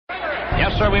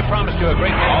sir, we promised you a great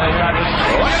deal.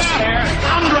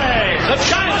 Andre, the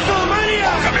Giant.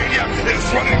 WrestleMania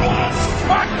is running wild.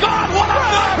 My God, what a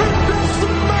night!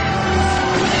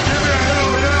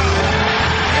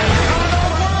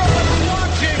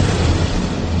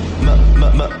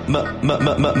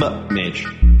 Mage.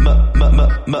 Male.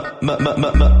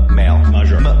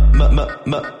 Measure.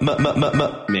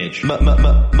 Mage.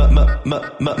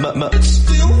 It's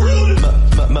still real.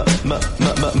 Mage. Male.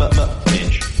 Measure. Mage.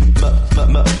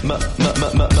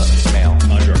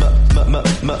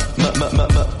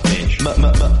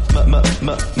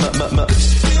 It's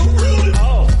still real.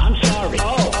 Oh, I'm sorry.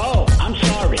 Oh, I'm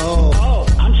sorry. Oh,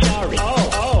 I'm sorry.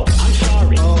 Oh, I'm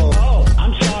sorry. Oh,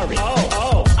 I'm sorry.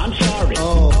 Oh, I'm sorry.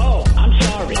 Oh, I'm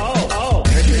sorry. Oh.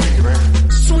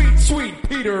 Sweet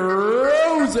Peter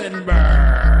Rosenberg.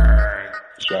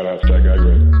 Shout out to that guy,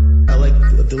 Greg. I like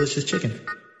delicious chicken.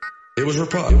 It was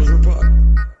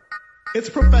Rapod. It's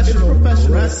professional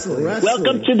wrestling.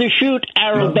 Welcome to the shoot,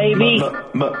 Arrow baby.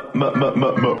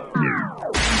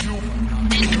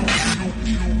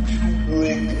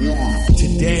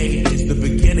 Today is the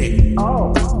beginning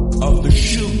of the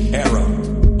shoot era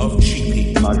of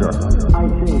GP.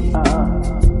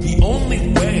 The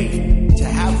only way to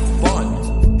have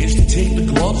fun is to take the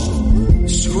gloves off.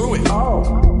 Screw it.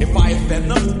 If I offend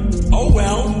them, oh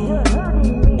well.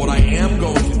 What I am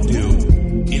going to do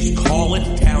is call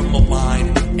it down the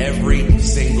line every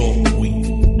single week.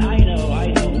 I know.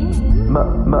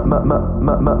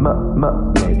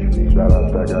 Shout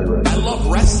out to that guy, Greg. I love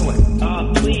wrestling.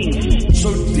 Please. So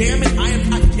damn it, I am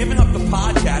not giving up the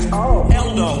podcast.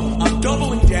 Hell no. I'm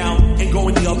doubling down and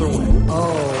going the other way.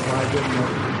 Oh my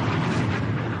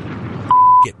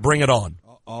goodness. Bring it on.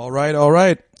 All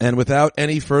right. And without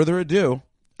any further ado,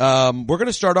 we're going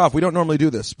to start off. We don't normally do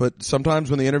this, but sometimes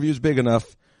when the interview is big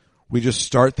enough, we just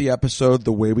start the episode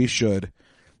the way we should.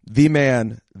 The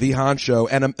man, the honcho,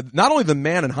 and not only the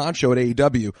man and honcho at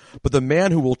AEW, but the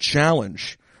man who will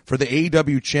challenge for the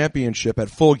AEW championship at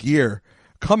Full Gear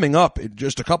coming up in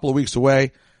just a couple of weeks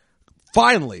away.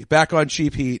 Finally, back on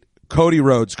Cheap Heat, Cody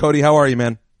Rhodes. Cody, how are you,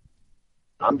 man?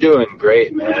 I'm doing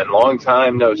great, man. Long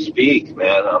time no speak,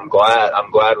 man. I'm glad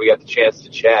we got the chance to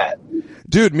chat.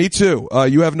 Dude, me too.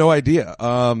 You have no idea.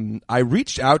 I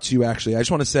reached out to you, actually. I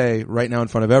just want to say right now in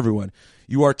front of everyone,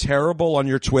 you are terrible on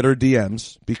your Twitter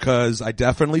DMs because I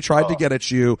definitely tried to get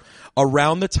at you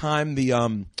around the time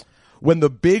when the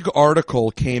big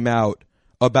article came out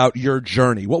about your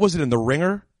journey. What was it, in the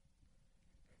Ringer?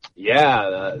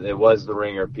 Yeah, it was the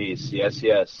Ringer piece.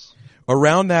 Yes.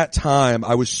 Around that time,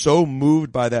 I was so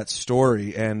moved by that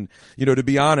story. And, to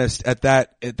be honest, at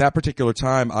that particular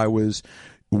time, I was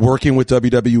working with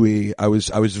WWE. I was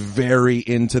very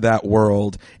into that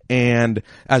world. And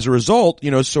as a result,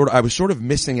 I was sort of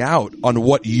missing out on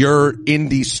what your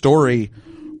indie story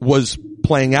was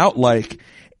playing out like.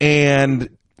 And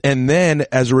then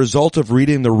as a result of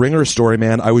reading the Ringer story,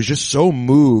 man, I was just so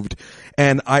moved.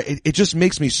 And it just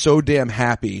makes me so damn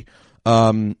happy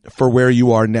for where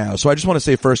you are now. So I just want to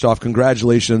say, first off,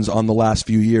 congratulations on the last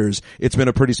few years. It's been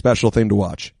a pretty special thing to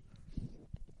watch.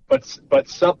 But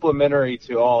supplementary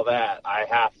to all that, I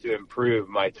have to improve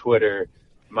my Twitter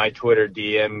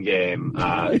DM game.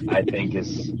 I think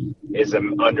is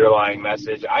an underlying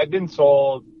message. I've been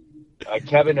told,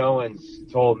 Kevin Owens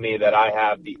told me that I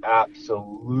have the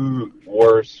absolute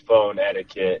worst phone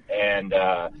etiquette, and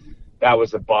that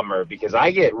was a bummer because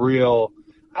I get real.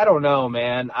 I don't know,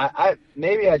 man. I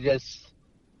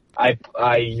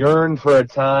yearn for a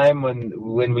time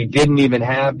when we didn't even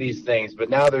have these things, but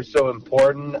now they're so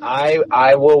important.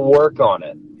 I will work on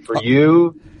it for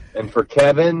you and for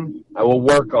Kevin. I will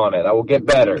work on it. I will get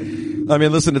better. I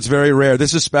mean, listen, it's very rare.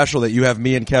 This is special that you have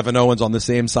me and Kevin Owens on the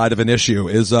same side of an issue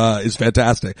is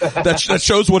fantastic. That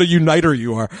shows what a uniter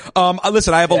you are.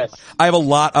 Listen, I have a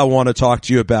lot I want to talk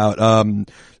to you about.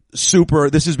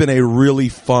 This has been a really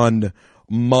fun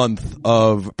month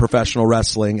of professional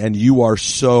wrestling, and you are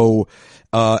so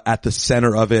at the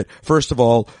center of it. First of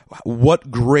all, what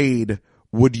grade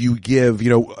would you give?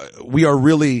 We are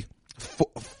really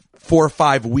 4 or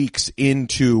 5 weeks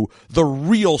into the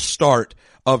real start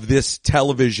of this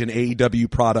television AEW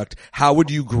product. How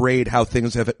would you grade how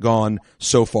things have gone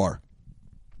so far?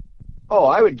 Oh,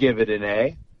 I would give it an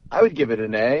A.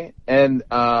 And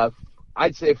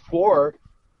I'd say 4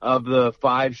 of the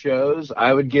 5 shows,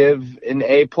 I would give an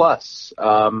A+.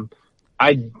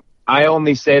 I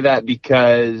only say that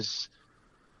because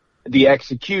the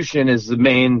execution is the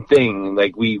main thing.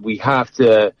 Like we have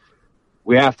to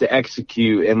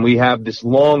execute, and we have this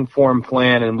long form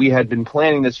plan, and we had been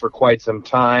planning this for quite some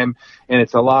time, and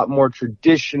it's a lot more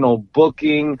traditional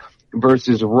booking.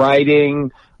 versus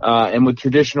writing. And with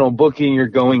traditional booking, you're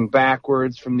going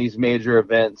backwards from these major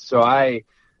events. So I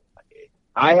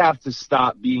have to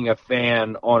stop being a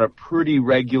fan on a pretty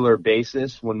regular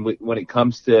basis when it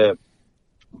comes to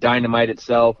Dynamite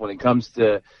itself, when it comes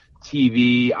to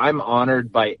TV. I'm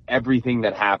honored by everything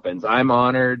that happens. I'm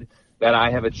honored that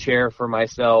I have a chair for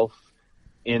myself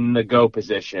in the go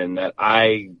position, that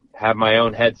I have my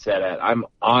own headset at. I'm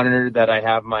honored that I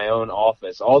have my own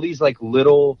office. All these like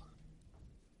little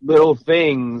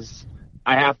things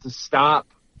I have to stop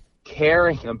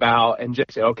caring about and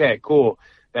just say, okay, cool,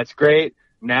 that's great.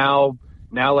 Now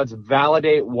let's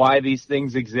validate why these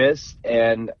things exist.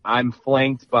 And I'm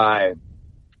flanked by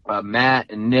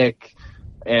Matt and Nick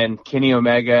and Kenny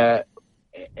Omega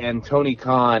and Tony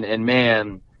Khan. And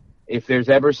man, if there's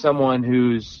ever someone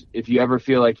if you ever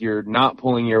feel like you're not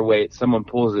pulling your weight, someone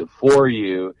pulls it for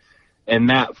you. And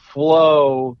that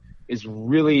flow is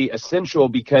really essential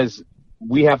because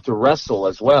we have to wrestle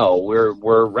as well.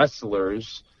 We're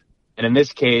wrestlers. And in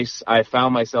this case, I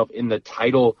found myself in the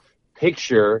title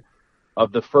picture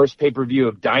of the first pay-per-view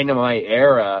of Dynamite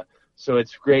era. So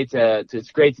it's great to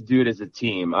do it as a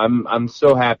team. I'm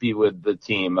so happy with the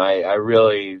team.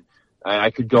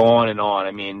 I could go on and on.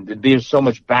 I mean, there's so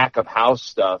much back of house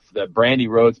stuff that Brandy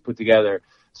Rhodes put together,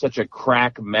 such a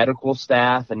crack medical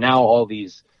staff, and now all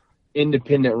these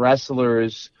independent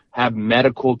wrestlers have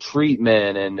medical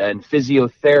treatment and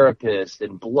physiotherapists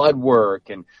and blood work.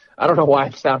 And I don't know why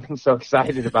I'm sounding so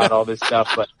excited about all this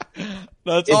stuff, but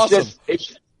that's awesome.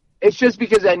 It's just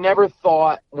because I never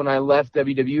thought when I left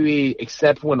WWE,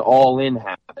 except when All In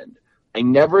happened, I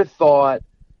never thought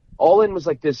All In was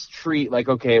like this treat. Like,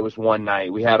 okay, it was one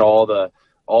night. We had all the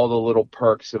little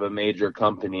perks of a major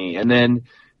company. And then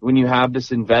when you have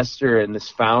this investor and this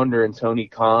founder and Tony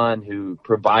Khan who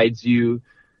provides you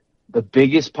the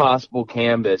biggest possible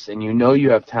canvas, and you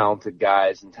have talented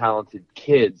guys and talented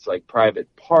kids like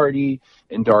Private Party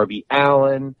and Darby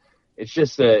Allin.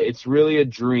 It's really a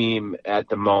dream at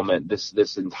the moment,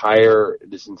 this entire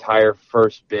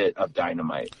first bit of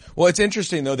Dynamite. Well, it's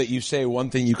interesting though that you say one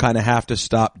thing you kind of have to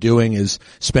stop doing is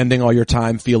spending all your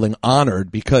time feeling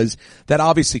honored, because that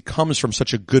obviously comes from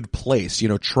such a good place,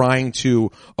 trying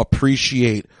to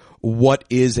appreciate what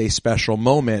is a special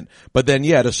moment. But then,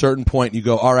 at a certain point you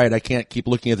go, all right, I can't keep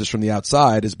looking at this from the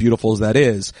outside, as beautiful as that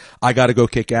is. I got to go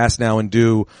kick ass now and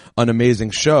do an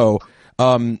amazing show.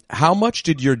 How much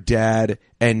did your dad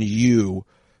and you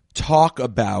talk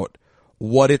about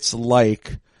what it's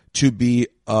like to be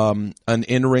an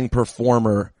in-ring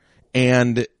performer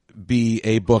and be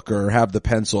a booker, have the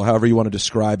pencil, however you want to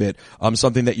describe it,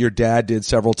 something that your dad did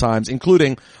several times,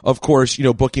 including, of course,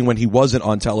 booking when he wasn't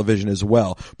on television as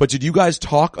well. But did you guys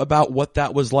talk about what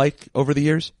that was like over the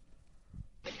years?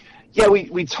 Yeah,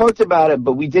 we talked about it,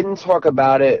 but we didn't talk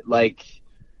about it like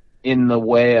in the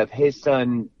way of, hey,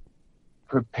 son,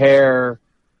 prepare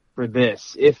for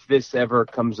this. If this ever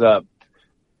comes up,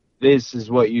 this is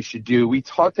what you should do. We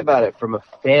talked about it from a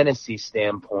fantasy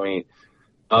standpoint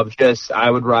of just,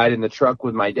 I would ride in the truck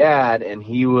with my dad and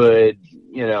he would,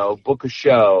 book a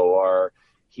show, or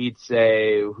he'd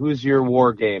say, who's your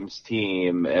War Games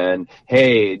team? And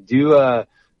hey, do a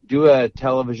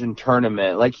television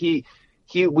tournament. Like we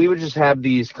would just have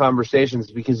these conversations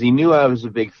because he knew I was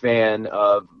a big fan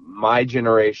of my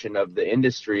generation of the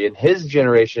industry, and his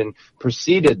generation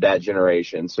preceded that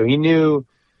generation. So he knew,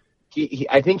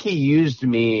 I think he used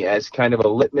me as kind of a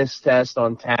litmus test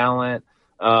on talent,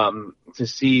 to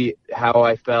see how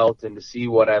I felt and to see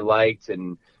what I liked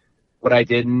and what I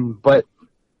didn't. But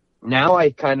now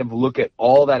I kind of look at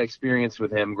all that experience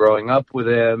with him, growing up with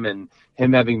him and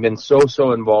him having been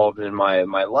so involved in my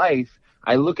life.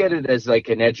 I look at it as like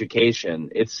an education.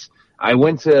 I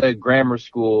went to grammar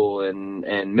school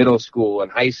and middle school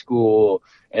and high school,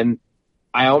 and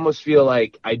I almost feel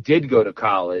like I did go to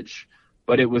college,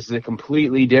 but it was a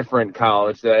completely different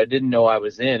college that I didn't know I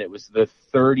was in. It was the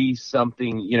 30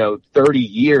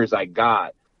 years I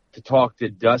got to talk to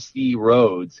Dusty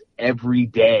Rhodes every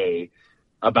day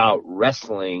about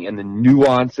wrestling and the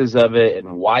nuances of it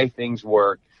and why things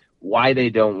work, why they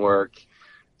don't work.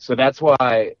 So that's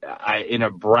why I, in a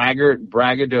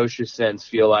braggadocious sense,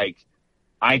 feel like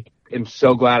I am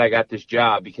so glad I got this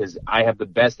job, because I have the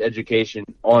best education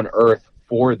on earth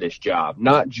for this job.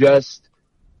 Not just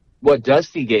what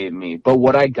Dusty gave me, but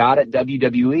what I got at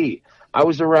WWE. I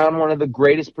was around one of the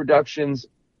greatest productions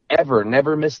ever.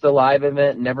 Never missed a live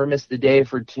event, never missed a day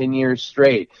for 10 years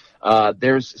straight.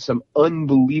 There's some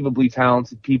unbelievably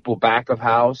talented people back of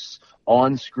house,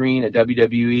 on screen at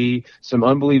WWE, some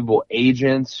unbelievable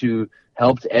agents who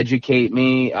helped educate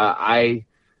me. I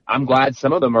I'm glad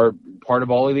some of them are part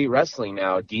of All Elite Wrestling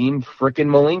now. Dean frickin'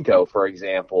 Malenko, for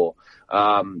example.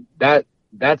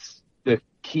 That's the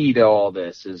key to all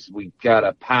this, is we got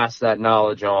to pass that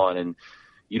knowledge on. And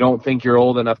you don't think you're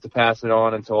old enough to pass it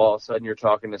on until all of a sudden you're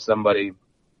talking to somebody,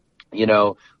 you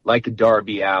know, like a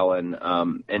Darby Allin,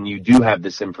 and you do have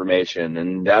this information.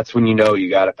 And that's when you know you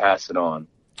got to pass it on.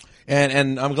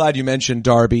 And I'm glad you mentioned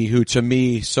Darby, who to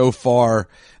me so far,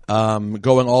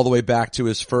 going all the way back to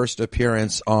his first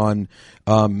appearance on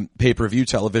pay-per-view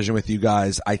television with you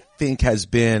guys, I think has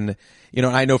been, you know,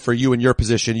 I know for you in your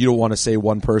position, you don't want to say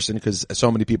one person because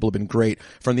so many people have been great.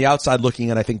 From the outside looking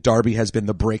in, I think Darby has been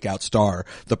the breakout star,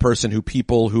 the person who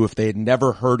people who, if they had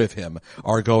never heard of him,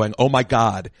 are going, oh my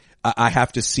God, I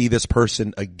have to see this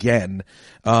person again.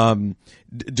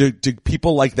 Do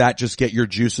people like that just get your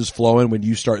juices flowing when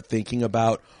you start thinking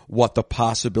about what the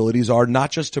possibilities are,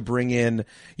 not just to bring in,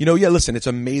 you know, yeah, listen, it's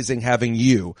amazing having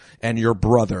you and your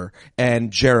brother and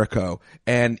Jericho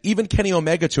and even Kenny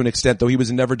Omega to an extent, though he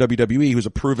was never WWE, he was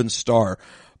a proven star.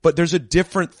 But there's a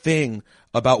different thing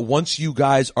about once you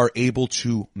guys are able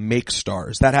to make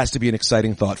stars. That has to be an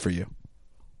exciting thought for you.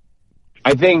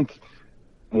 I think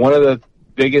one of the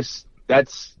biggest,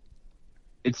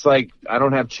 it's like, I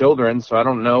don't have children, so I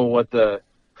don't know what the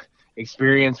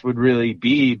experience would really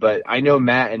be, but I know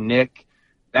Matt and Nick,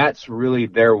 that's really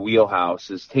their wheelhouse,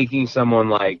 is taking someone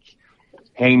like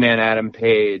Hangman Adam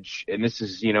Page, and this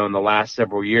is, you know, in the last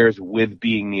several years with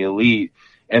being the Elite,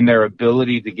 and their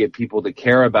ability to get people to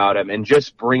care about him and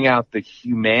just bring out the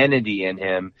humanity in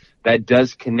him that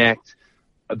does connect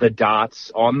the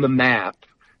dots on the map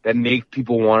that make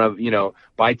people want to, you know,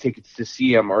 buy tickets to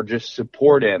see him or just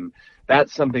support him.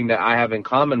 That's something that I have in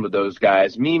common with those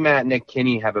guys. Me, Matt, Nick,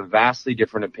 Kenny have a vastly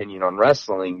different opinion on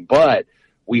wrestling, but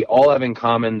we all have in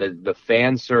common the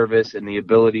fan service and the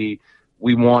ability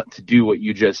we want to do what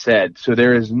you just said. So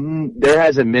there hasn't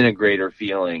been a greater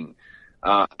feeling.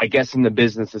 I guess in the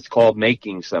business it's called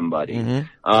making somebody.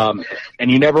 Mm-hmm.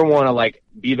 And you never want to like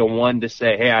be the one to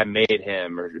say, hey, I made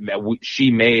him or she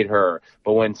made her.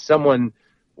 But when someone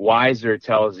wiser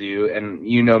tells you, and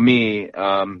you know me,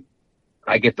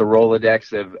 I get the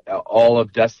Rolodex of all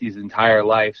of Dusty's entire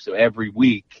life. So every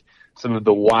week, some of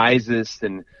the wisest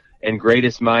and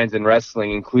greatest minds in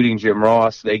wrestling, including Jim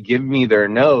Ross, they give me their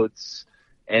notes.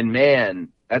 And man,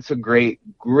 that's a great,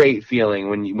 great feeling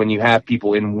when you have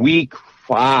people in week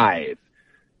 5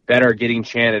 that are getting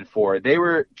chanted for. They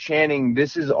were chanting,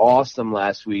 "This is awesome"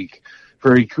 last week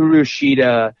for Hikaru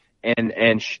Shida and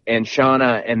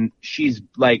Shauna, and she's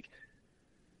like,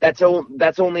 that's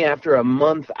only after a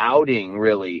month outing,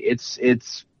 really.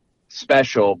 It's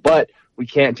special, but we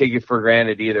can't take it for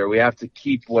granted either. We have to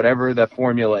keep whatever the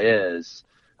formula is,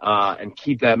 and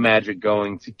keep that magic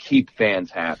going to keep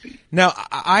fans happy. Now,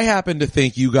 I happen to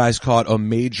think you guys caught a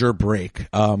major break.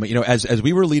 You know, as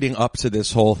we were leading up to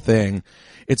this whole thing,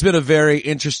 it's been a very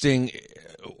interesting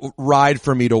ride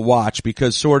for me to watch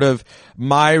because sort of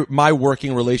my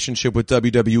working relationship with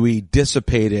WWE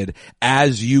dissipated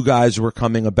as you guys were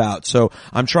coming about. So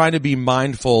I'm trying to be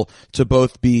mindful to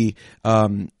both be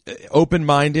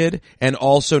open-minded and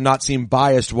also not seem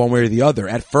biased one way or the other.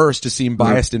 At first to seem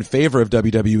biased in favor of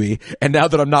WWE, and now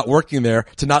that I'm not working there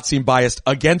to not seem biased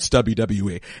against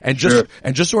WWE. And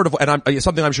just sort of, and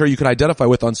something I'm sure you can identify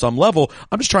with on some level,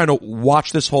 I'm just trying to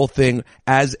watch this whole thing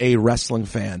as a wrestling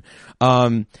fan.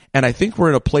 And I think we're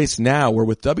in a place now where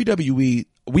with WWE,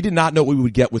 we did not know what we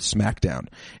would get with SmackDown.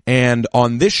 And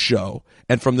on this show,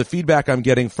 and from the feedback I'm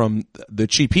getting from the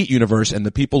Cheap Heat universe and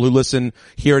the people who listen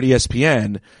here at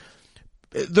ESPN,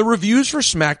 the reviews for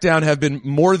SmackDown have been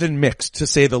more than mixed, to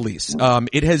say the least.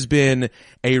 It has been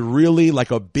a really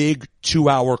like a big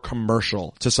 2-hour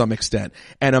commercial to some extent.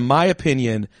 And in my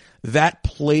opinion, that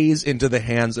plays into the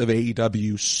hands of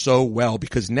AEW so well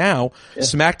because now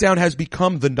SmackDown has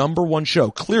become the number one show.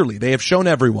 Clearly, they have shown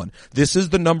everyone this is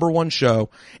the number one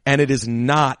show, and it is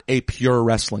not a pure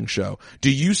wrestling show. Do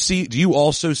you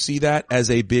also see that as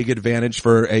a big advantage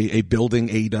for a building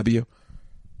AEW?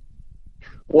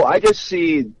 Well, I just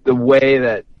see the way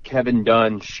that Kevin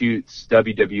Dunn shoots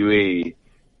WWE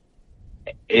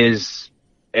is,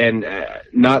 and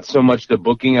not so much the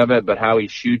booking of it, but how he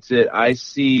shoots it. I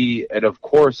see it, of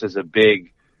course, as a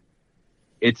big,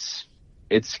 it's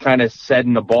kind of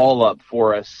setting the ball up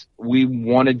for us. We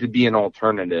wanted to be an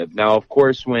alternative. Now, of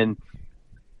course, when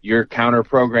your counter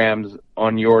programs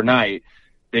on your night,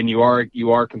 then you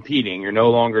are competing. You're no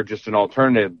longer just an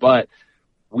alternative, but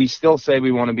we still say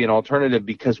we want to be an alternative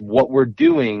because what we're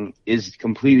doing is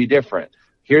completely different.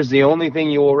 Here's the only thing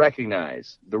you will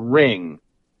recognize: the ring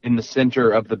in the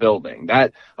center of the building.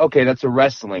 That's a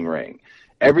wrestling ring.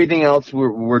 everything else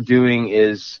we're doing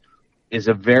is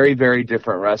a very, very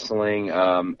different wrestling.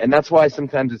 And that's why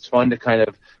sometimes it's fun to kind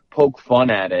of poke fun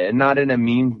at it, and not in a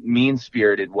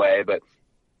mean-spirited way, but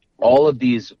all of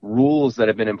these rules that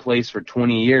have been in place for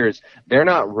 20 years, they're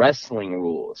not wrestling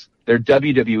rules. They're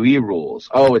WWE rules.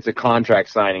 Oh, it's a contract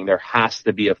signing. There has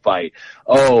to be a fight.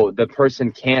 Oh, the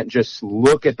person can't just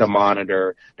look at the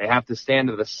monitor. They have to stand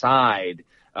to the side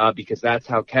because that's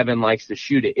how Kevin likes to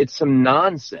shoot it. It's some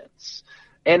nonsense.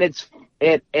 And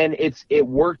it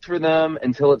worked for them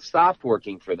until it stopped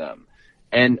working for them.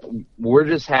 And we're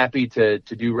just happy to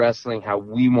do wrestling how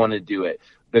we want to do it.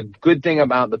 The good thing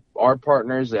about our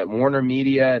partners at Warner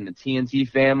Media and the TNT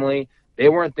family, they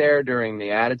weren't there during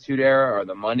the Attitude Era or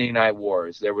the Monday Night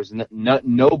Wars. There was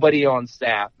nobody on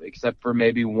staff except for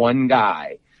maybe one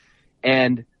guy.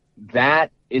 And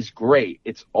that is great.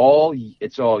 It's all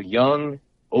young,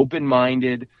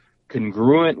 open-minded,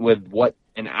 congruent with what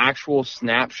an actual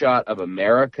snapshot of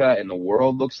America and the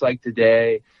world looks like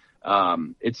today.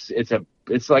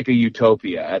 It's like a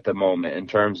utopia at the moment in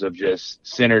terms of just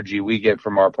synergy we get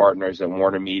from our partners at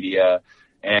Warner Media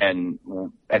and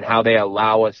how they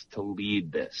allow us to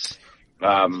lead this.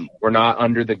 We're not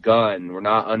under the gun. We're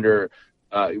not under,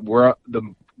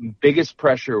 the biggest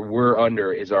pressure we're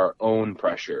under is our own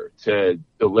pressure to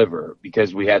deliver,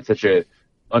 because we had such a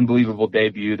unbelievable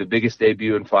debut, the biggest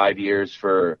debut in 5 years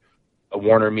for a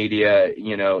Warner Media,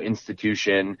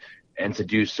 institution, and to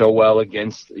do so well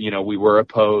against, we were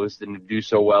opposed, and to do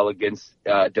so well against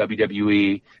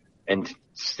WWE and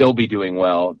still be doing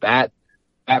well. That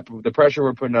the pressure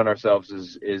we're putting on ourselves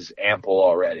is ample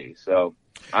already. So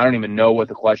I don't even know what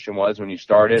the question was when you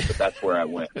started, but that's where I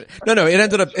went. No, it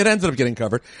ended up getting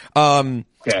covered.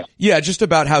 Okay. Yeah, just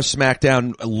about how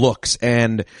SmackDown looks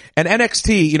and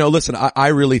NXT. Listen, I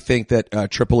really think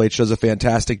that Triple H does a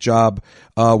fantastic job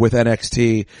with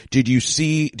NXT. Did you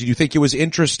think it was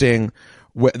interesting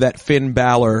that Finn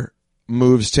Balor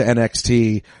moves to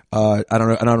NXT? I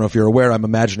don't know if you're aware. I'm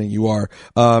imagining you are.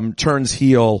 Turns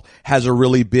heel, has a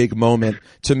really big moment.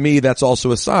 To me, that's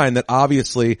also a sign that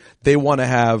obviously they want to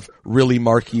have really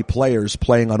marquee players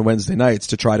playing on Wednesday nights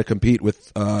to try to compete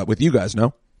with you guys.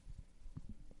 No?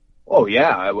 Oh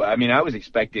yeah. I mean, I was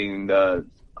expecting the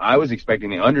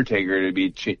Undertaker to be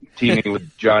teaming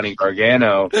with Johnny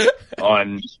Gargano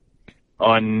on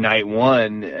night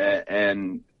one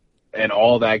and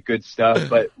all that good stuff.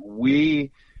 But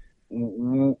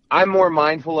I'm more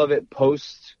mindful of it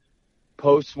post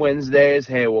Wednesdays.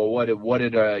 Hey, well, what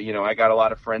did I got a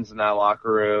lot of friends in that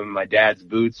locker room. My dad's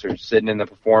boots are sitting in the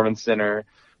Performance Center.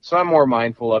 So I'm more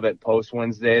mindful of it post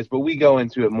Wednesdays, but we go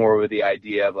into it more with the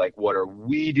idea of like, what are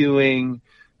we doing?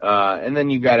 And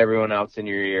then you've got everyone else in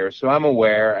your ear. So I'm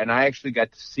aware, and I actually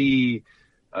got to see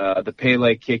the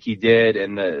Pele kick he did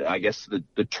and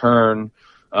the turn,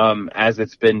 as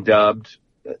it's been dubbed.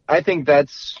 I think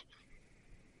that's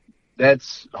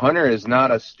Hunter is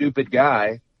not a stupid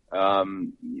guy.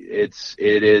 It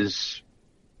is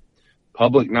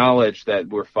public knowledge that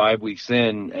we're 5 weeks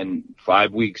in, and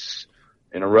 5 weeks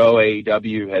in a row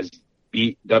AEW has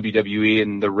beat WWE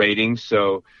in the ratings.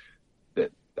 So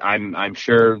I'm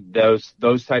sure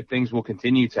those type things will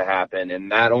continue to happen,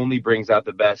 and that only brings out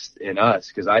the best in us,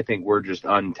 because I think we're just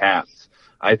untapped.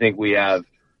 I think we have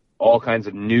all kinds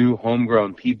of new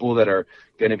homegrown people that are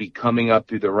going to be coming up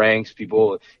through the ranks,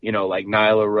 people, like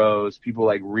Nyla Rose, people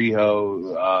like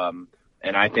Riho,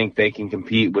 and I think they can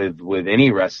compete with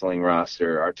any wrestling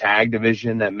roster. Our tag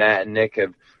division that Matt and Nick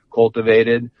have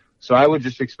cultivated. So I would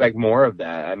just expect more of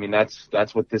that. I mean,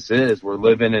 that's what this is. We're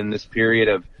living in this period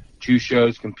of two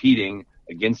shows competing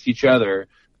against each other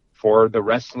for the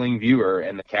wrestling viewer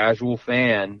and the casual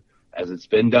fan, as it's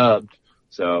been dubbed.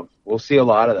 So we'll see a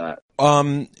lot of that.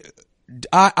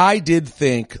 I did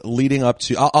think leading up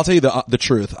to, I'll tell you the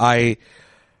truth.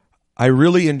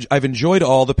 I've enjoyed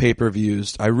all the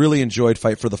pay-per-views. I really enjoyed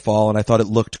Fight for the Fall, and I thought it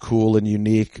looked cool and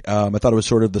unique. I thought it was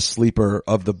sort of the sleeper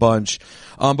of the bunch.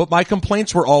 But my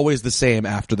complaints were always the same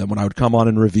after them when I would come on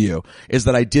and review, is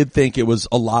that I did think it was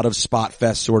a lot of spot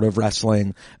fest sort of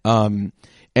wrestling.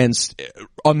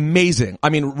 Amazing. I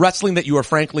mean, wrestling that you are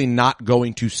frankly not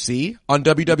going to see on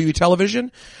WWE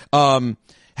television.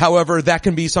 However, that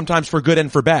can be sometimes for good and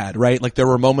for bad, right? Like there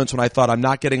were moments when I thought I'm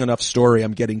not getting enough story.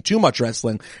 I'm getting too much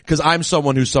wrestling, because I'm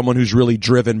someone who's really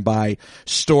driven by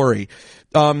story.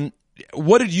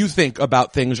 What did you think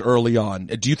about things early on?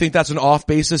 Do you think that's an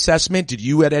off-base assessment? Did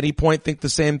you at any point think the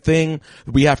same thing?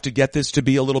 We have to get this to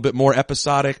be a little bit more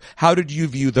episodic. How did you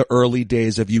view the early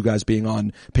days of you guys being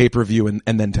on pay-per-view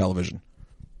and then television?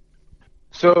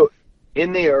 So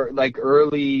in the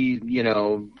early,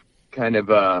 kind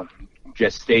of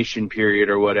gestation period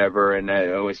or whatever, and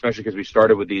especially because we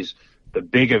started with the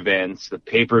big events, the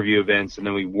pay-per-view events, and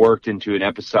then we worked into an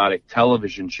episodic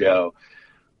television show.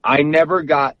 I never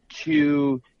got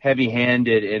too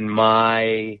heavy-handed in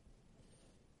what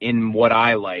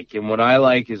I like. And what I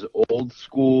like is old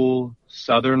school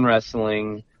Southern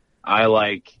wrestling. I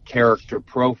like character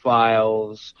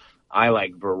profiles. I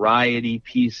like variety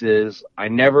pieces. I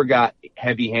never got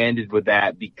heavy-handed with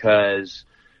that because,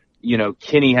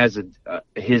 Kenny has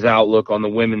his outlook on the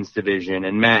women's division,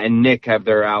 and Matt and Nick have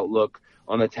their outlook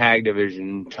on the tag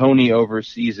division. Tony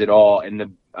oversees it all,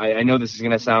 and I know this is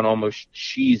going to sound almost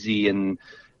cheesy, and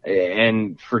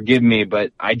forgive me,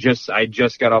 but I just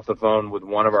got off the phone with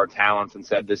one of our talents and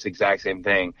said this exact same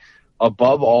thing.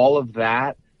 Above all of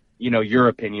that, your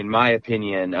opinion, my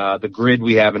opinion, the grid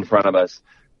we have in front of us,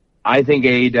 I think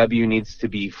AEW needs to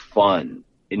be fun.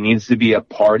 It needs to be a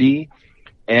party,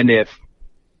 and if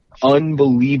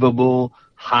unbelievable,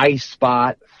 high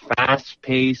spot,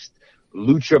 fast-paced,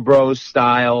 Lucha Bros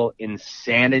style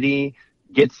insanity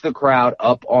gets the crowd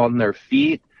up on their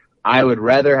feet, I would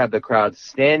rather have the crowd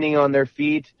standing on their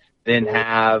feet than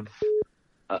have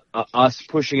us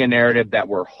pushing a narrative that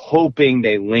we're hoping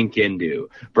they link into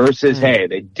versus, hey,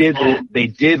 they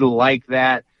did like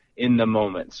that in the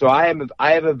moment. So I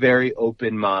have a very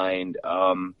open mind,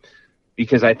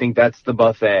 because I think that's the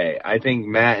buffet. I think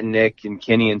Matt and Nick and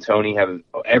Kenny and Tony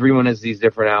everyone has these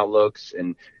different outlooks,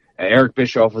 and Eric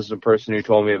Bischoff was the person who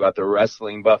told me about the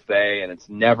wrestling buffet, and it's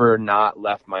never not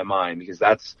left my mind because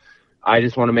I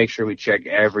just want to make sure we check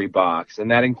every box,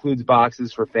 and that includes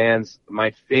boxes for fans.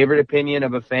 My favorite opinion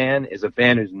of a fan is a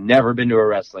fan who's never been to a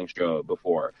wrestling show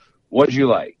before. What'd you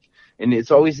like? And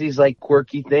it's always these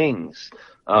quirky things.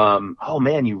 Oh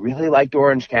man, you really liked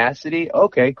Orange Cassidy?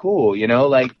 Okay, cool.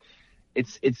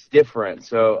 It's different.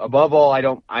 So above all, I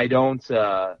don't,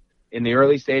 in the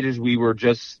early stages, we were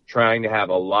just trying to have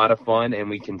a lot of fun, and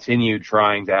we continued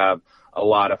trying to have a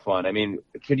lot of fun. I mean,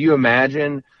 could you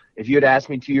imagine if you had asked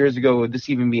me 2 years ago, would this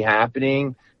even be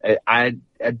happening? I'd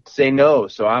say no.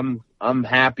 So I'm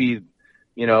happy,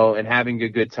 and having a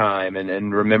good time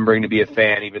and remembering to be a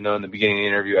fan, even though in the beginning of the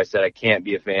interview I said I can't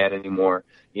be a fan anymore.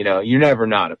 You're never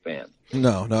not a fan.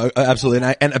 No,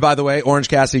 absolutely. And by the way, Orange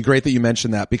Cassidy, great that you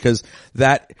mentioned that because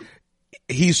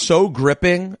he's so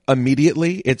gripping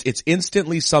immediately. It's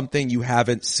instantly something you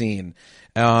haven't seen.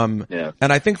 And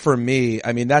I think for me,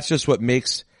 I mean, that's just what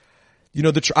makes,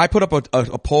 I put up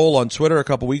a poll on Twitter a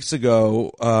couple weeks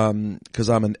ago, cause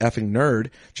I'm an effing nerd,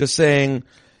 just saying,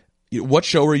 what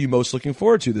show are you most looking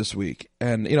forward to this week?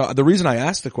 And, the reason I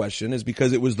asked the question is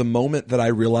because it was the moment that I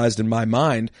realized in my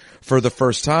mind for the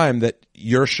first time that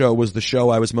your show was the show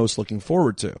I was most looking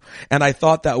forward to. And I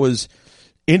thought that was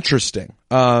interesting.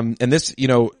 And this,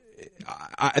 for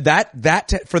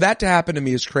that to happen to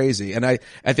me is crazy. And I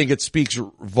think it speaks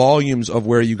volumes of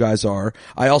where you guys are.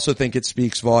 I also think it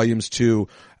speaks volumes to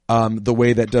the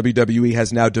way that WWE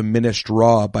has now diminished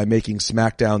Raw by making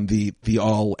SmackDown the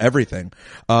all everything.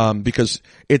 Because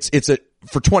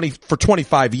for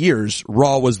 25 years,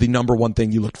 Raw was the number one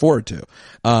thing you looked forward to.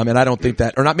 And I don't think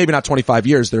that, or maybe not 25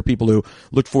 years, there are people who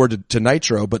looked forward to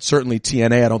Nitro, but certainly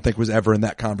TNA I don't think was ever in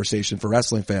that conversation for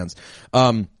wrestling fans.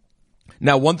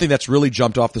 Now one thing that's really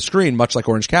jumped off the screen, much like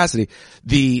Orange Cassidy,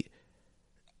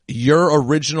 your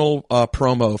original,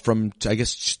 promo from, I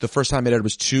guess the first time it aired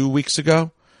was 2 weeks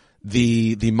ago.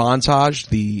 The montage,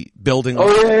 the building.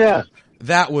 Oh yeah.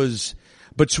 That was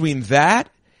between that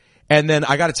and then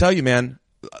I got to tell you, man,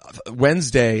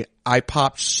 Wednesday I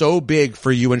popped so big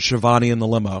for you and Shivani in the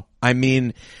limo. I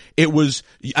mean,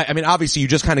 obviously you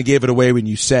just kind of gave it away when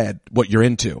you said what you're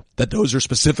into, that those are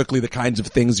specifically the kinds of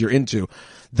things you're into.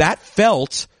 That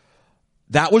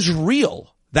was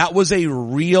real. That was a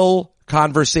real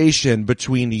conversation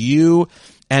between you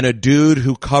and a dude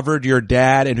who covered your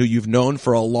dad and who you've known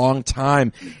for a long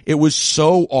time. It was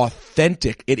so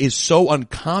authentic. It is so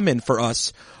uncommon for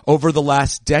us over the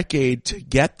last decade to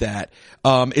get that.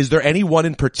 Is there anyone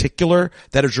in particular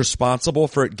that is responsible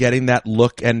for it getting that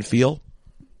look and feel?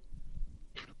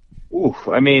 Ooh,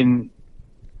 I mean,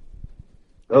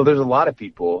 there's a lot of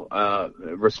people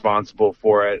responsible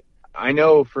for it. I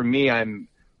know for me,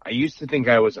 I used to think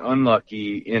I was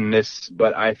unlucky in this,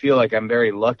 but I feel like I'm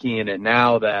very lucky in it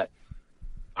now that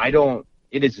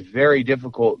it is very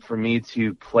difficult for me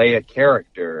to play a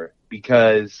character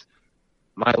because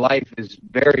my life is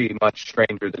very much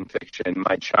stranger than fiction.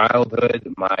 My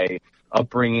childhood, my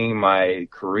upbringing, my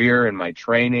career, and my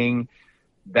training.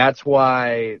 That's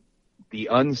why the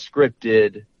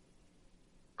unscripted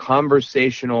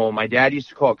conversational, my dad used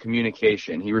to call it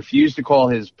communication. He refused to call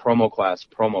his promo class.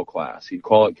 He'd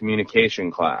call it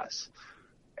communication class.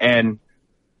 And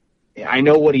I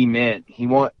know what he meant.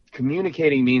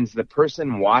 Communicating means the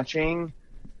person watching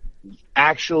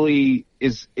actually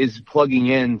is plugging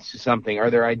into something, or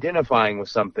they're identifying with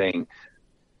something.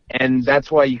 And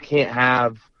that's why you can't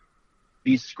have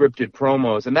these scripted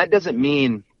promos. And that doesn't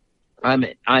mean I'm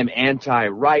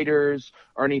anti-writers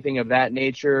or anything of that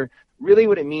nature. Really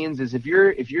what it means is if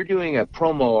you're doing a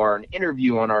promo or an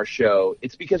interview on our show,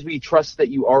 it's because we trust that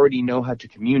you already know how to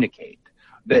communicate.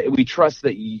 That we trust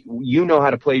that you know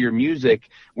how to play your music.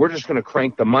 We're just going to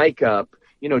crank the mic up.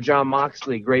 You know, John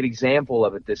Moxley, great example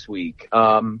of it this week.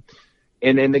 And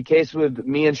in the case with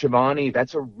me and Shivani,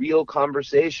 that's a real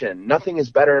conversation. Nothing is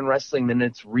better in wrestling than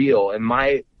it's real. And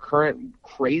my current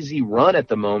crazy run at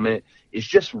the moment is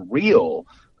just real.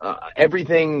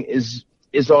 Everything is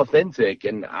authentic,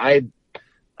 and I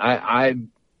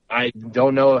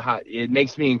don't know how. It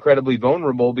makes me incredibly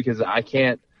vulnerable because I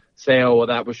can't say, oh, well,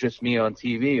 that was just me on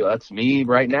TV. That's me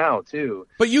right now too.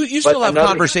 But you still have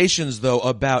conversations though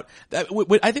about that.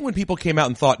 I think when people came out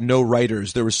and thought no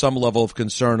writers, there was some level of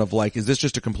concern of like, is this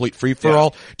just a complete free for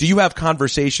all? Yeah. Do you have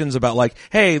conversations about like,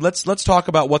 hey, let's talk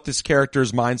about what this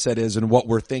character's mindset is and what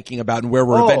we're thinking about and where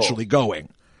we're eventually going?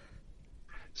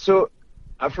 So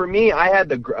for me, I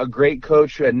had a great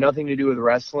coach who had nothing to do with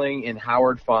wrestling in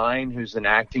Howard Fine, who's an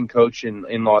acting coach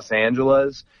in Los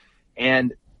Angeles.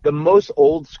 And the most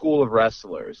old school of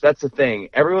wrestlers, that's the thing.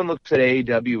 Everyone looks at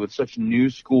AEW with such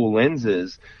new school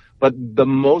lenses, but the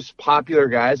most popular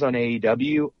guys on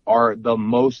AEW are the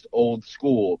most old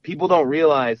school. People don't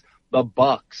realize the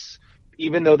Bucks,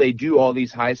 even though they do all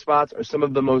these high spots, are some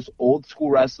of the most old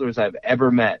school wrestlers I've ever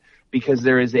met, because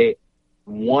there is a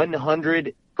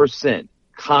 100%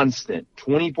 constant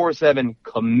 24/7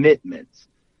 commitment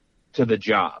to the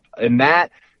job. And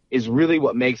that is really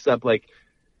what makes up like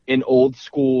an old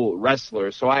school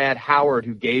wrestler. So I had Howard,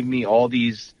 who gave me all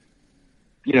these,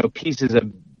 pieces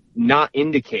of not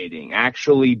indicating,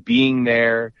 actually being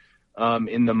there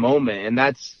in the moment. And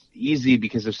that's easy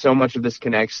because of so much of this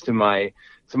connects to my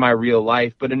real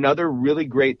life. But another really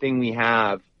great thing we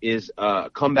have is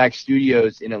Comeback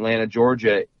Studios in Atlanta,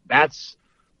 Georgia. That's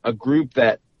a group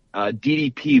that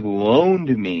DDP loaned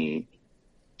me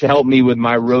to help me with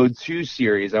my Road 2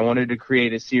 series. I wanted to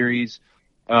create a series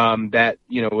that,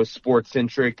 was sports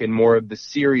centric and more of the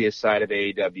serious side of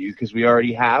AEW, because we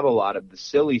already have a lot of the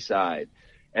silly side.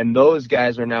 And those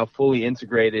guys are now fully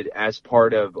integrated as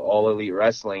part of All Elite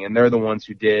Wrestling. And they're the ones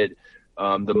who did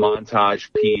the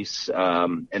montage piece.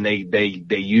 And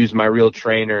they use my real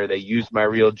trainer. They use my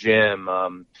real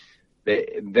gym.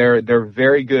 They're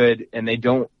very good, and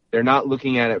they're not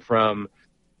looking at it from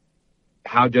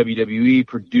how WWE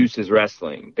produces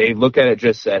wrestling. They look at it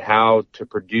just at how to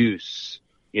produce.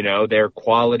 They're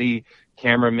quality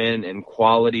cameramen and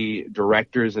quality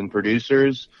directors and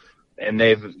producers, and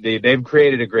they've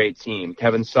created a great team.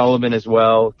 Kevin Sullivan as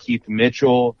well, Keith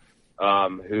Mitchell,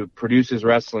 who produces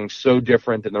wrestling so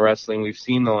different than the wrestling we've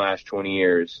seen the last 20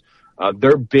 years.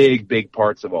 They're big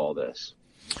parts of all this.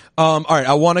 All right.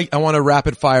 I want to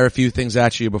rapid fire a few things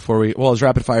at you as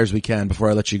rapid fire as we can before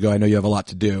I let you go. I know you have a lot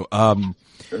to do.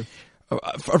 Sure.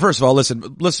 First of all,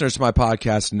 listeners to my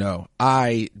podcast know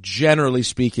I, generally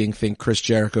speaking, think Chris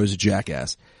Jericho is a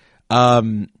jackass.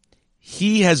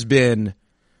 He has been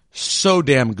so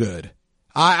damn good.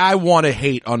 I want to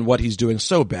hate on what he's doing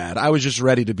so bad. I was just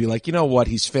ready to be like, you know what?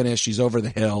 He's finished. He's over the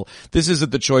hill. This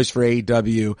isn't the choice for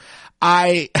AEW.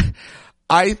 I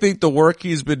think the work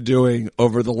he's been doing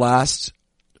over the last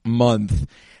month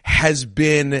has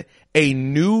been a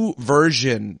new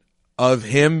version of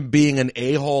him being an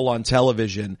a-hole on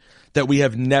television that we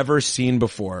have never seen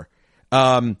before.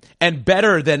 And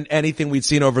better than anything we'd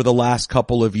seen over the last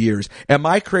couple of years. Am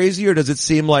I crazy, or does it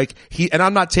seem like and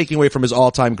I'm not taking away from his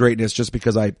all-time greatness just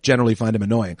because I generally find him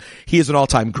annoying. He is an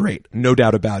all-time great, no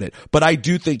doubt about it. But I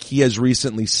do think he has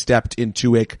recently stepped it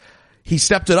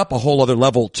up a whole other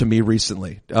level to me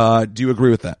recently. Do you agree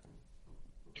with that?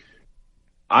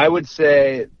 I would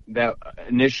say that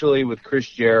initially with Chris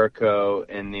Jericho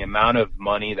and the amount of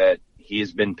money that he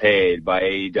has been paid by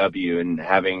AEW and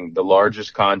having the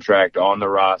largest contract on the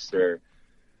roster,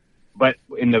 but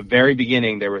in the very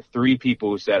beginning there were 3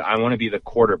 people who said, I want to be the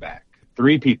quarterback.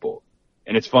 3 people.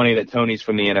 And it's funny that Tony's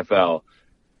from the NFL.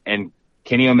 And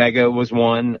Kenny Omega was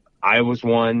one, I was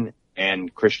one,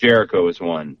 and Chris Jericho was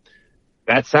one.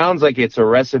 That sounds like it's a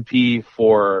recipe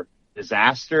for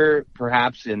disaster,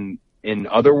 perhaps in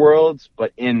other worlds,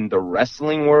 but in the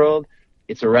wrestling world,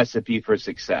 it's a recipe for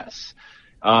success.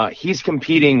 He's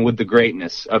competing with the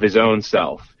greatness of his own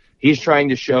self. He's trying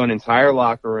to show an entire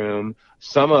locker room,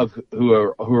 some of who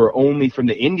are only from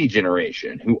the indie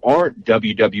generation, who aren't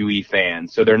WWE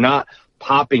fans, so they're not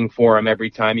popping for him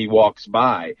every time he walks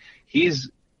by. He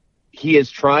is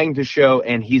trying to show,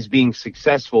 and he's being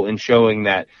successful in showing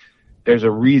that there's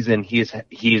a reason he's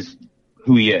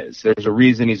who he is. There's a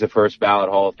reason he's a first ballot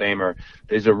Hall of Famer.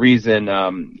 There's a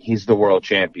reason he's the world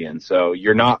champion. So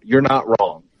you're not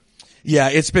wrong. Yeah,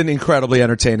 it's been incredibly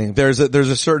entertaining. There's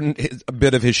a certain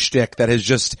bit of his shtick that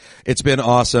it's been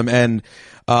awesome. And,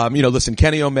 listen,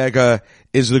 Kenny Omega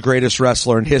is the greatest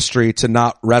wrestler in history to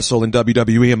not wrestle in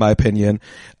WWE, in my opinion.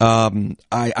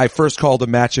 I first called a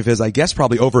match of his, I guess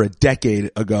probably over a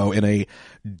decade ago in a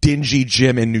dingy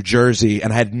gym in New Jersey,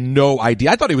 and I had no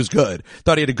idea. I thought he was good.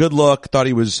 Thought he had a good look. Thought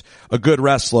he was a good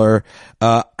wrestler.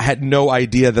 I had no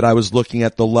idea that I was looking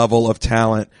at the level of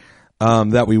talent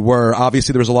that we were.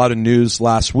 Obviously, there was a lot of news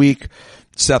last week.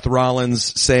 Seth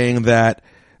Rollins saying that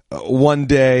one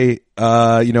day,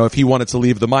 if he wanted to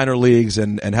leave the minor leagues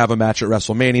and have a match at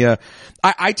WrestleMania.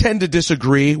 I tend to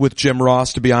disagree with Jim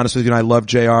Ross, to be honest with you. And I love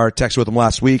JR. Texted with him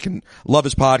last week and love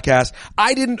his podcast.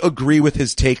 I didn't agree with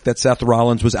his take that Seth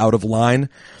Rollins was out of line.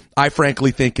 I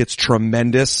frankly think it's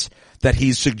tremendous that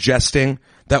he's suggesting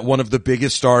that one of the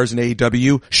biggest stars in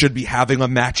AEW should be having a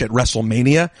match at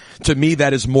WrestleMania. To me,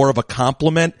 that is more of a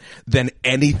compliment than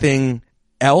anything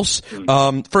else. First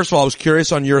of all, I was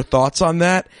curious on your thoughts on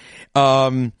that.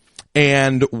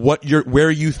 And where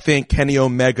you think Kenny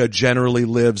Omega generally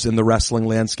lives in the wrestling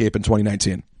landscape in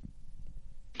 2019.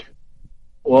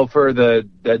 Well, for the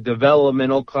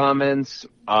developmental comments,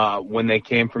 when they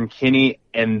came from Kenny,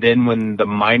 and then when the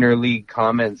minor league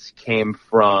comments came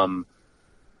from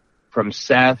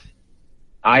Seth,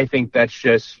 I think that's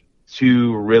just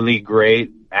two really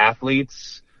great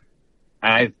athletes.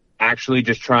 I actually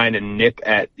just trying to nip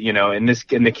at, in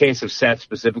the case of Seth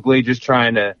specifically, just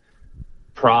trying to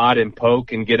prod and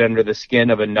poke and get under the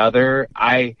skin of another.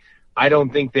 I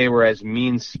don't think they were as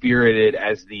mean-spirited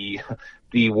as the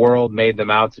world made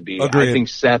them out to be. Agreed.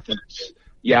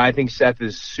 I think Seth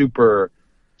is super,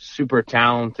 super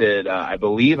talented. I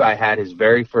believe I had his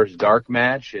very first dark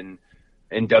match in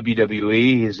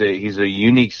WWE. He's a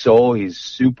unique soul. He's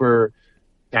super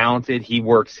talented. He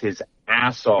works his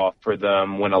ass off for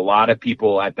them when a lot of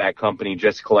people at that company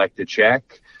just collect a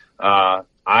check.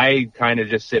 I kind of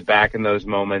just sit back in those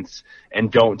moments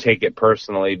and don't take it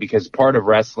personally, because part of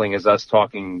wrestling is us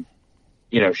talking,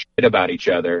 shit about each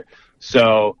other.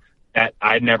 So that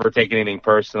I never take anything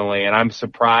personally. And I'm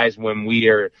surprised when we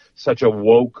are such a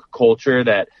woke culture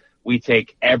that we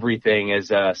take everything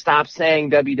as stop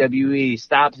saying WWE,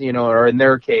 stop, or in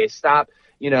their case, stop,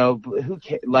 who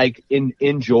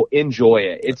enjoy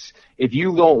it. It's, if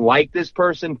you don't like this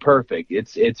person, perfect.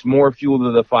 It's more fuel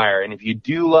to the fire. And if you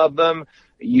do love them,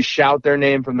 you shout their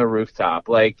name from the rooftop.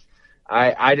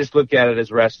 I just look at it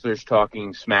as wrestlers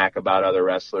talking smack about other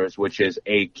wrestlers, which is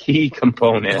a key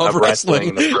component of wrestling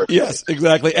in the first place. Yes,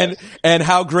 exactly. And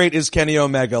how great is Kenny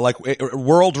Omega?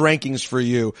 World rankings for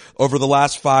you over the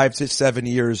last 5 to 7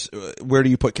 years, where do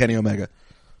you put Kenny Omega?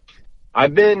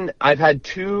 I've had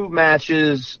 2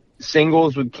 matches,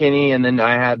 singles with Kenny, and then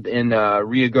I had in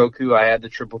Ryogoku, I had the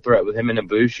triple threat with him and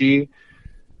Ibushi.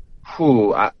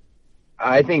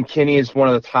 I think Kenny is one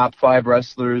of the top 5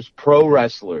 pro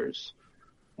wrestlers.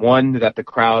 One that the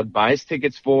crowd buys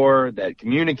tickets for, that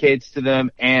communicates to them,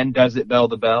 and does it bell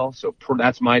to bell. So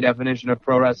that's my definition of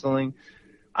pro wrestling.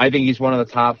 I think he's one of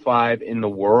the top 5 in the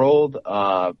world,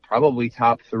 probably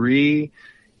top 3.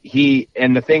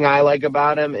 And the thing I like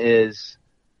about him is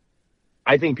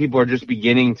I think people are just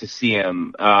beginning to see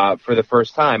him for the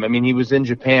first time. I mean, he was in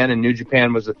Japan, and New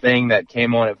Japan was a thing that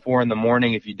came on at 4 a.m.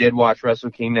 if you did watch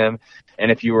Wrestle Kingdom. And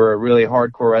if you were a really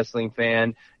hardcore wrestling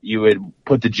fan, you would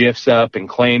put the GIFs up and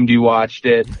claimed you watched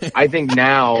it. I think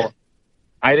now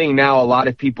a lot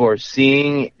of people are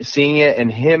seeing it,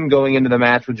 and him going into the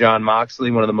match with Jon Moxley,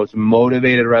 one of the most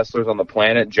motivated wrestlers on the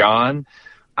planet, John.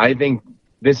 I think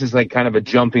this is kind of a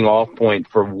jumping off point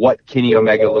for what Kenny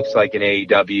Omega looks like in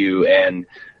AEW, and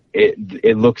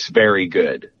it looks very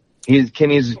good.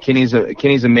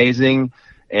 Kenny's amazing,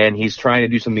 and he's trying to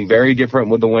do something very different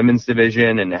with the women's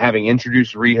division, and having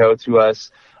introduced Riho to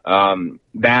us,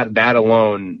 that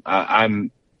alone,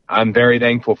 I'm very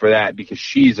thankful for that, because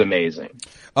she's amazing.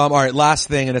 All right, last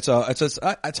thing, and it's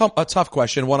a tough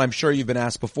question, one I'm sure you've been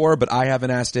asked before, but I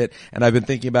haven't asked it, and I've been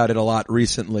thinking about it a lot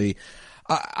recently.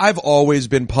 I've always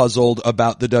been puzzled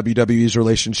about the WWE's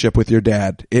relationship with your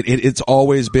dad. It's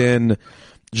always been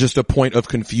just a point of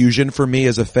confusion for me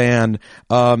as a fan.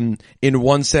 In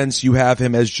one sense, you have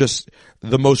him as just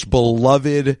the most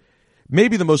beloved,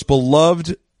 maybe the most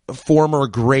beloved former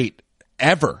great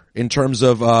ever in terms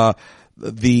of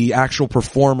the actual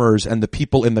performers and the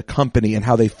people in the company and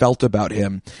how they felt about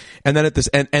him. And then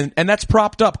and that's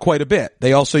propped up quite a bit.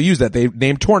 They also use that. They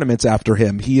named tournaments after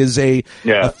him. He is a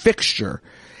fixture.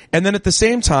 And then at the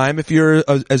same time, if you're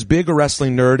as big a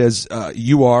wrestling nerd as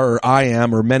you are, or I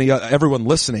am, or everyone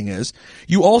listening is,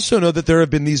 you also know that there have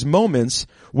been these moments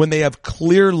when they have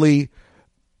clearly,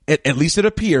 at least it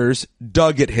appears,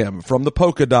 dug at him, from the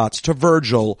polka dots to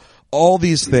Virgil, all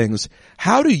these things.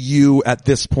 How do you, at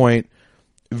this point,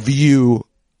 view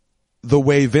the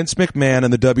way Vince McMahon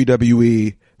and the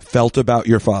WWE felt about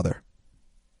your father?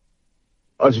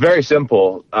 It's very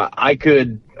simple. I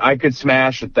could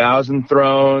smash 1,000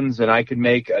 thrones, and I could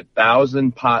make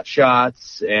 1,000 pot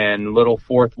shots and little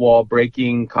fourth wall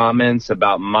breaking comments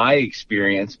about my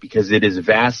experience, because it is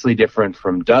vastly different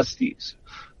from Dusty's.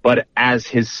 But as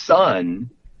his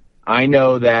son, I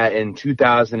know that in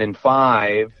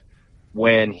 2005,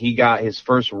 when he got his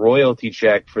first royalty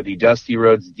check for the Dusty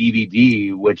Rhodes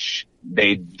DVD, which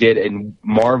they did a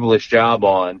marvelous job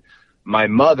on, my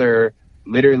mother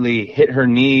literally hit her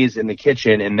knees in the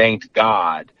kitchen and thanked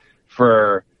God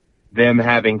for them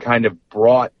having kind of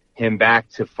brought him back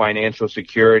to financial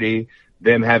security,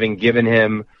 them having given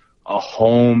him a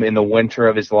home in the winter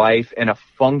of his life and a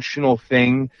functional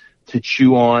thing to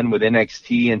chew on with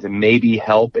NXT and to maybe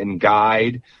help and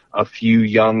guide a few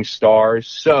young stars.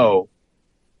 So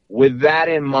with that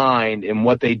in mind and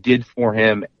what they did for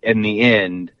him in the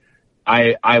end,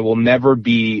 I will never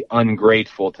be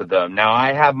ungrateful to them. Now,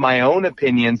 I have my own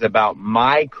opinions about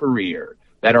my career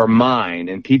that are mine,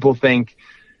 and people think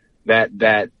that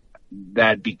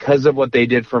because of what they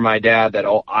did for my dad, that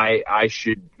I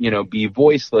should, be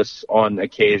voiceless on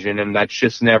occasion, and that's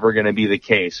just never going to be the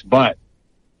case. But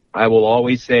I will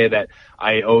always say that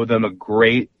I owe them a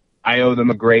great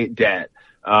debt.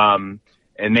 And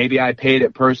maybe I paid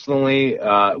it personally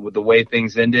with the way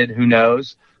things ended. Who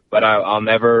knows? But I'll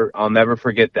never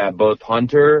forget that both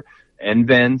Hunter and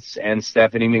Vince and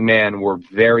Stephanie McMahon were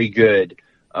very good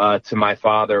to my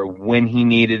father when he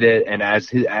needed it, and as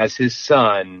his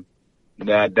son,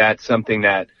 that's something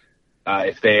that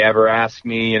if they ever ask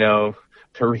me, to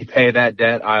repay that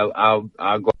debt,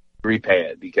 I'll go repay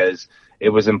it, because it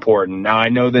was important. Now, I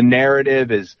know the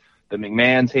narrative is the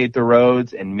McMahons hate the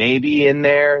Rhodes, and maybe in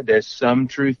there's some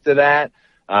truth to that.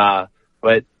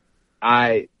 But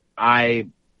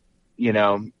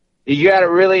you gotta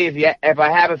really, if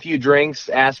I have a few drinks,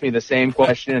 ask me the same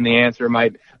question, and the answer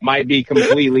might be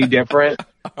completely different.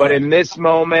 But in this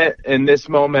moment,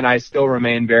 I still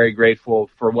remain very grateful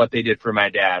for what they did for my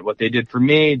dad. What they did for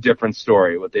me, different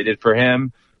story. What they did for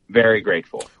him, very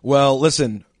grateful. Well,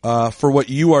 listen, for what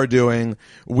you are doing,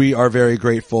 we are very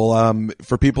grateful.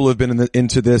 For people who have been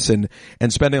into this and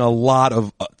spending a lot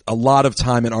of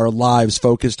time in our lives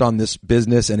focused on this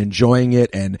business and enjoying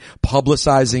it and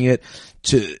publicizing it,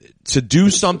 to do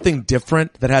something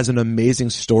different that has an amazing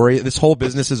story. This whole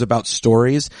business is about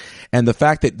stories, and the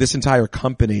fact that this entire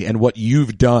company and what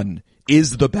you've done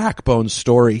is the backbone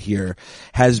story here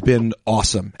has been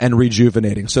awesome and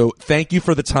rejuvenating. So thank you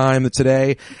for the time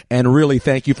today, and really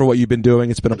thank you for what you've been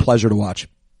doing. It's been a pleasure to watch.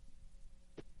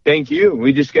 Thank you.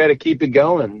 We just got to keep it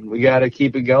going.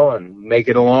 Make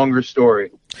it a longer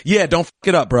story. Yeah, don't f***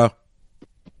 it up, bro.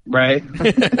 Right.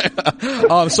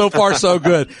 So far so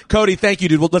good. Cody, thank you,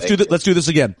 dude. Well, let's do this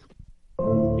again.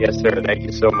 Yes, sir. Thank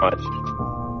you so much.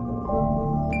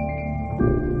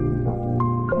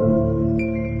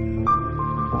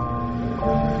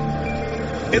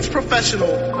 It's professional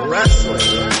wrestling.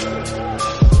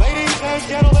 Ladies and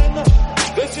gentlemen,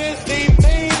 this is the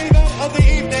main event of the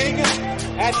evening.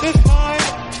 At this time,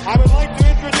 I would like to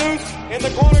introduce, in the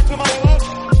corner to my left,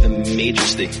 The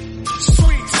Majesty.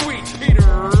 Sweet Peter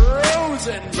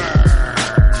Rosenberg.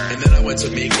 And then I went to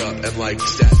makeup and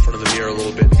sat in front of the mirror a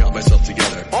little bit and got myself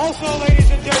together. Also, ladies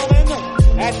and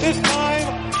gentlemen, at this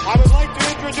time, I would like to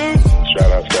introduce...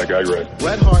 Shout out to that guy, Red.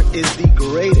 Bret Hart is the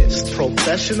greatest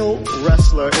professional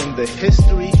wrestler in the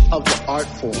history of the art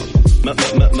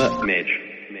form. Midge.